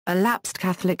A lapsed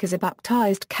Catholic is a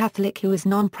baptized Catholic who is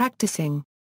non-practising.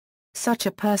 Such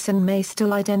a person may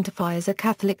still identify as a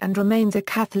Catholic and remains a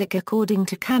Catholic according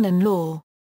to canon law.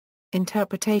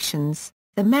 Interpretations.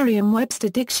 The Merriam-Webster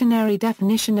Dictionary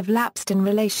definition of lapsed in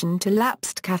relation to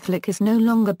lapsed Catholic is no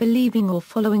longer believing or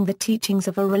following the teachings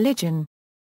of a religion.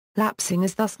 Lapsing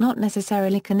is thus not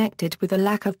necessarily connected with a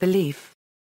lack of belief.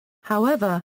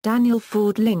 However, Daniel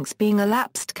Ford links being a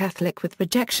lapsed Catholic with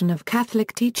rejection of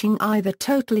Catholic teaching either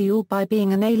totally or by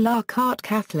being an a la carte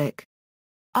Catholic.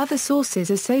 Other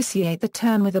sources associate the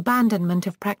term with abandonment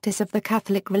of practice of the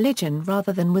Catholic religion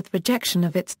rather than with rejection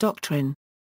of its doctrine.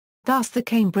 Thus the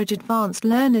Cambridge Advanced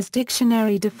Learner's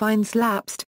Dictionary defines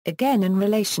lapsed, again in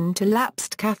relation to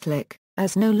lapsed Catholic,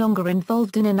 as no longer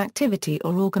involved in an activity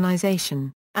or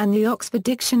organization, and the Oxford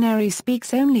Dictionary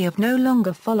speaks only of no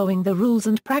longer following the rules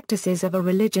and practices of a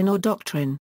religion or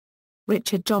doctrine.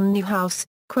 Richard John Newhouse,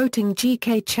 quoting G.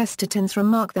 K. Chesterton's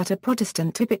remark that a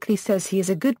Protestant typically says he is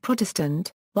a good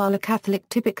Protestant, while a Catholic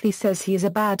typically says he is a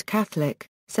bad Catholic,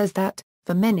 says that,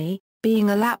 for many, being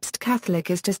a lapsed Catholic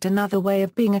is just another way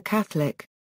of being a Catholic.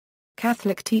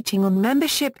 Catholic teaching on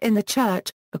membership in the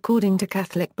Church. According to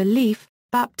Catholic belief,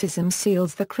 baptism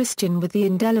seals the Christian with the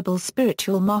indelible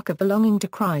spiritual mark of belonging to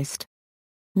Christ.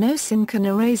 No sin can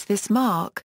erase this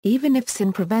mark, even if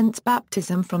sin prevents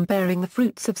baptism from bearing the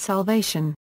fruits of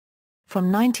salvation.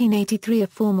 From 1983 a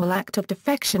formal act of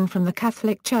defection from the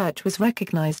Catholic Church was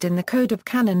recognized in the Code of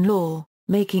Canon Law,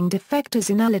 making defectors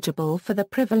ineligible for the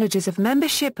privileges of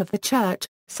membership of the Church,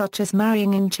 such as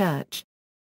marrying in church.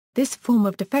 This form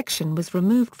of defection was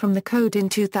removed from the Code in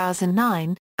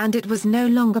 2009, and it was no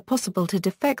longer possible to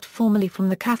defect formally from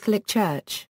the Catholic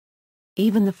Church.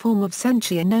 Even the form of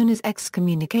censure known as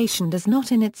excommunication does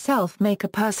not in itself make a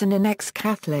person an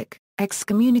ex-Catholic.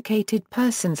 Excommunicated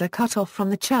persons are cut off from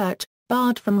the Church,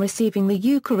 barred from receiving the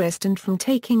Eucharist and from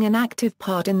taking an active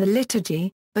part in the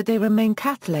liturgy, but they remain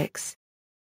Catholics.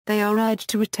 They are urged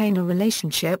to retain a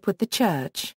relationship with the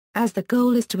Church, as the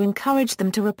goal is to encourage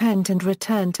them to repent and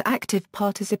return to active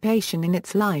participation in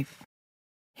its life.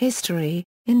 History.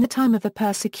 In the time of the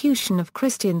persecution of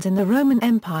Christians in the Roman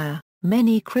Empire,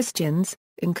 many Christians,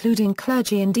 including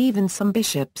clergy and even some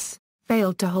bishops,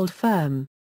 failed to hold firm.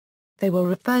 They were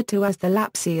referred to as the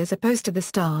lapsi as opposed to the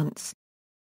stance.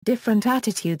 Different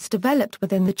attitudes developed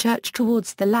within the Church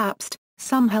towards the lapsed.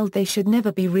 Some held they should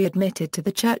never be readmitted to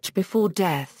the Church before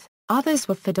death, others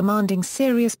were for demanding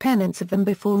serious penance of them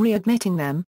before readmitting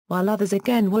them, while others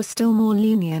again were still more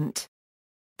lenient.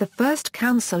 The First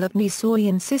Council of Nicaea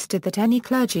insisted that any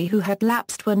clergy who had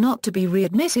lapsed were not to be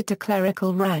readmitted to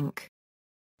clerical rank.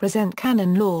 Present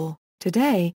canon law.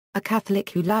 Today, a Catholic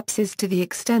who lapses to the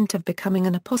extent of becoming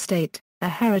an apostate, a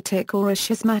heretic or a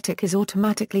schismatic is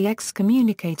automatically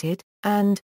excommunicated,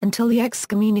 and, until the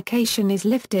excommunication is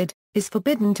lifted, is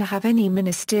forbidden to have any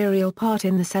ministerial part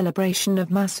in the celebration of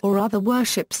Mass or other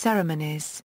worship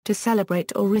ceremonies, to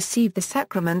celebrate or receive the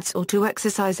sacraments or to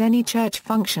exercise any church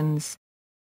functions.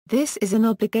 This is an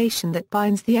obligation that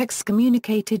binds the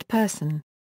excommunicated person.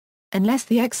 Unless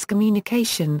the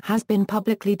excommunication has been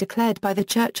publicly declared by the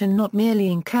Church and not merely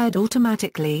incurred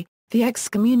automatically, the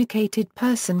excommunicated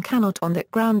person cannot on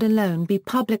that ground alone be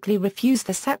publicly refused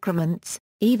the sacraments,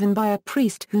 even by a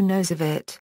priest who knows of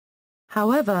it.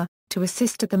 However, to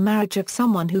assist at the marriage of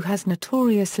someone who has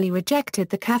notoriously rejected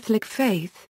the Catholic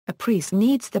faith, a priest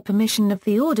needs the permission of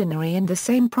the ordinary, and the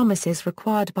same promises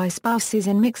required by spouses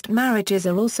in mixed marriages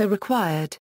are also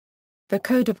required. The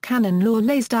Code of Canon Law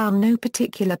lays down no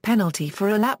particular penalty for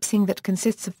a lapsing that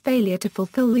consists of failure to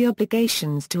fulfill the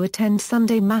obligations to attend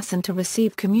Sunday Mass and to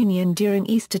receive communion during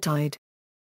Eastertide.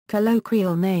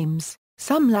 Colloquial names.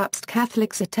 Some lapsed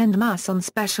Catholics attend Mass on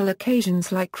special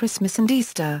occasions like Christmas and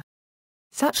Easter.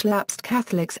 Such lapsed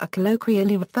Catholics are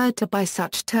colloquially referred to by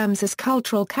such terms as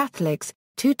cultural Catholics,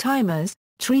 two-timers,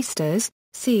 Triesters,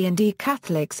 C&E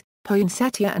Catholics,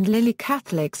 Poinsettia and Lily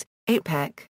Catholics,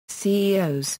 APEC,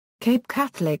 CEOs, Cape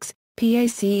Catholics,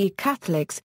 PACE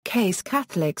Catholics, CASE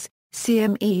Catholics,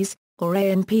 CMEs, or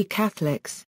ANP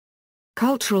Catholics.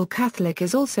 Cultural Catholic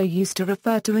is also used to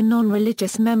refer to a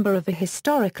non-religious member of a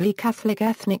historically Catholic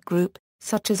ethnic group,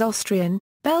 such as Austrian,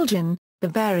 Belgian,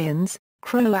 Bavarians,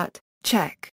 Croat,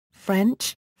 Czech,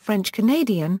 French,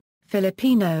 French-Canadian,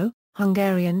 Filipino,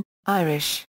 Hungarian,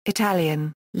 Irish,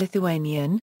 Italian,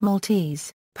 Lithuanian,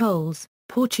 Maltese, Poles,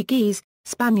 Portuguese,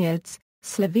 Spaniards,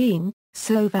 Slovene,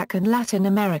 Slovak and Latin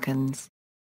Americans.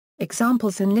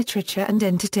 Examples in literature and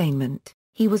entertainment.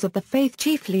 He was of the faith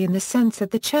chiefly in the sense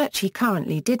that the church he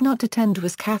currently did not attend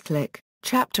was Catholic,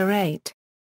 Chapter 8.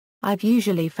 I've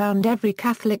usually found every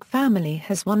Catholic family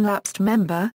has one lapsed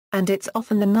member, and it's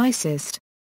often the nicest.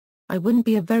 I wouldn't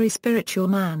be a very spiritual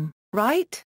man,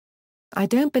 right? I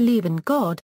don't believe in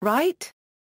God, right?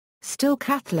 Still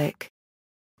Catholic.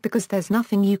 Because there's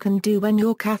nothing you can do when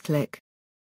you're Catholic.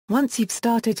 Once you've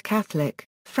started Catholic,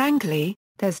 frankly,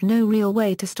 there's no real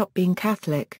way to stop being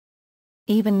Catholic.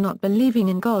 Even not believing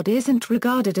in God isn't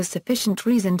regarded as sufficient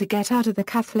reason to get out of the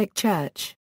Catholic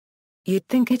Church. You'd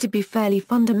think it'd be fairly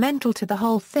fundamental to the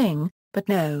whole thing, but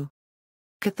no.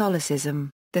 Catholicism,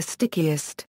 the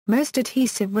stickiest, most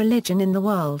adhesive religion in the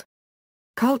world.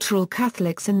 Cultural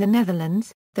Catholics in the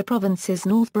Netherlands, the provinces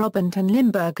North Brabant and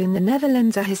Limburg in the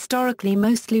Netherlands are historically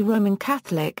mostly Roman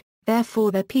Catholic,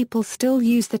 therefore their people still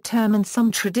use the term and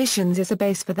some traditions as a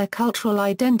base for their cultural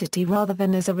identity rather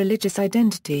than as a religious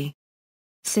identity.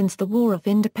 Since the War of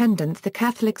Independence, the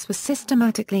Catholics were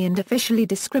systematically and officially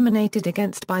discriminated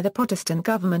against by the Protestant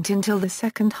government until the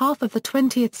second half of the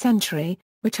 20th century,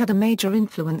 which had a major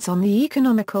influence on the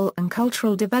economical and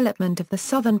cultural development of the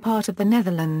southern part of the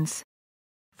Netherlands.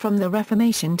 From the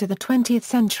Reformation to the 20th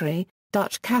century,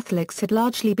 Dutch Catholics had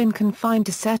largely been confined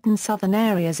to certain southern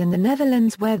areas in the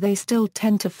Netherlands where they still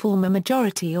tend to form a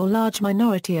majority or large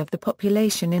minority of the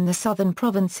population in the southern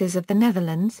provinces of the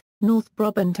Netherlands, North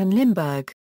Brabant and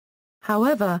Limburg.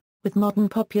 However, with modern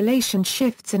population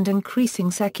shifts and increasing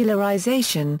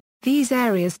secularization, these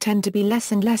areas tend to be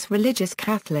less and less religious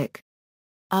Catholic.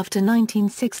 After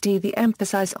 1960, the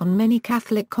emphasis on many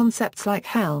Catholic concepts like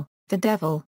hell, the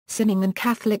devil, sinning and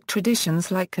Catholic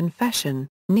traditions like confession,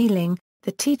 kneeling,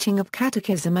 the teaching of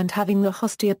catechism and having the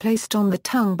hostia placed on the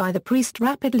tongue by the priest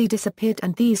rapidly disappeared,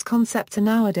 and these concepts are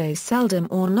nowadays seldom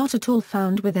or not at all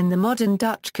found within the modern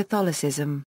Dutch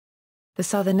Catholicism. The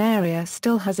southern area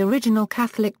still has original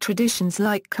Catholic traditions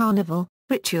like carnival,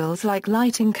 rituals like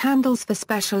lighting candles for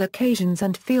special occasions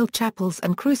and field chapels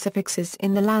and crucifixes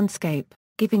in the landscape,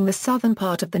 giving the southern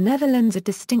part of the Netherlands a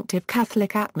distinctive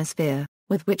Catholic atmosphere,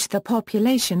 with which the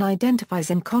population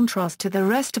identifies in contrast to the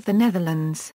rest of the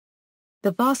Netherlands.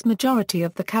 The vast majority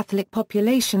of the Catholic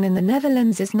population in the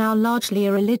Netherlands is now largely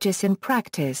irreligious in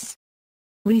practice.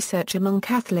 Research among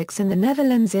Catholics in the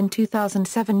Netherlands in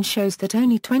 2007 shows that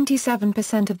only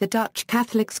 27% of the Dutch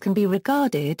Catholics can be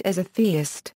regarded as a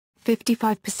theist,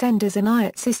 55% as an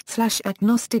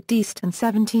atheist/agnostic deist and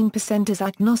 17% as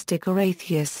agnostic or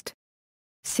atheist.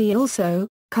 See also,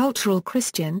 cultural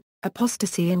Christian,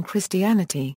 apostasy in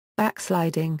Christianity,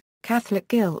 backsliding, Catholic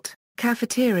guilt,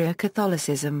 cafeteria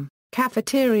Catholicism,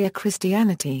 cafeteria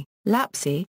Christianity,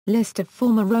 lapsi, list of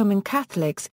former Roman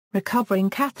Catholics,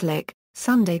 recovering Catholic,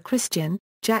 Sunday Christian,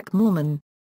 Jack Mormon.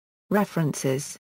 References